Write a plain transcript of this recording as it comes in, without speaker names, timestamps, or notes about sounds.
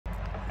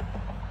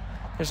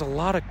There's a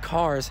lot of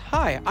cars.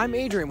 Hi, I'm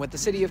Adrian with the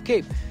City of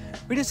Cape.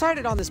 We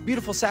decided on this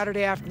beautiful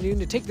Saturday afternoon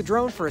to take the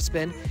drone for a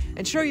spin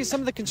and show you some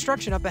of the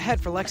construction up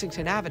ahead for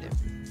Lexington Avenue.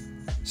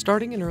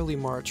 Starting in early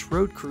March,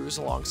 road crews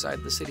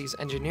alongside the city's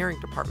engineering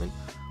department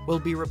will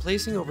be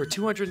replacing over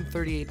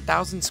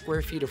 238,000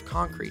 square feet of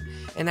concrete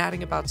and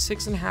adding about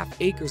 6.5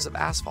 acres of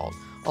asphalt,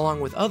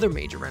 along with other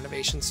major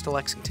renovations to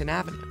Lexington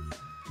Avenue.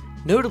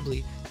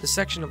 Notably, the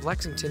section of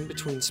Lexington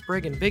between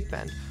Sprague and Big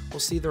Bend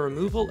will see the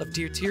removal of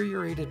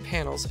deteriorated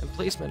panels and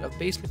placement of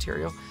base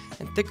material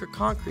and thicker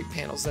concrete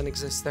panels than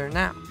exist there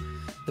now.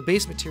 The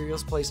base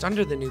materials placed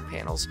under the new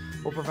panels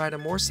will provide a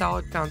more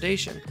solid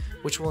foundation,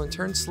 which will in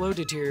turn slow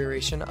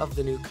deterioration of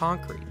the new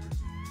concrete.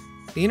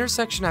 The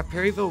intersection at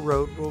Perryville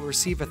Road will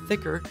receive a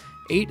thicker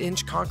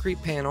 8-inch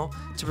concrete panel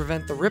to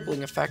prevent the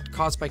rippling effect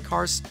caused by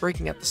cars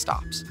braking at the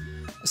stops.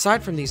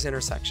 Aside from these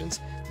intersections,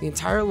 the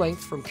entire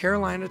length from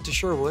Carolina to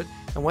Sherwood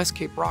and West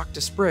Cape Rock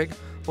to Sprague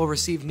will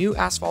receive new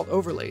asphalt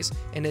overlays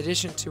in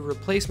addition to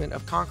replacement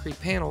of concrete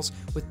panels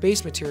with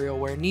base material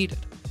where needed.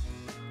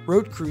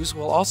 Road crews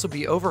will also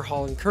be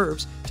overhauling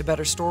curbs to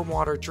better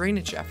stormwater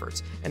drainage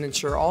efforts and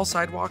ensure all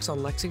sidewalks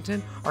on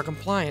Lexington are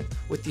compliant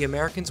with the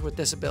Americans with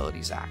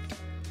Disabilities Act.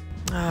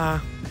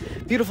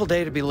 Beautiful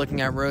day to be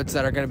looking at roads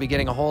that are going to be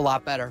getting a whole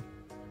lot better.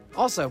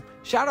 Also,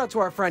 shout out to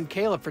our friend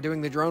Caleb for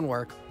doing the drone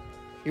work.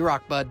 You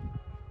rock, bud.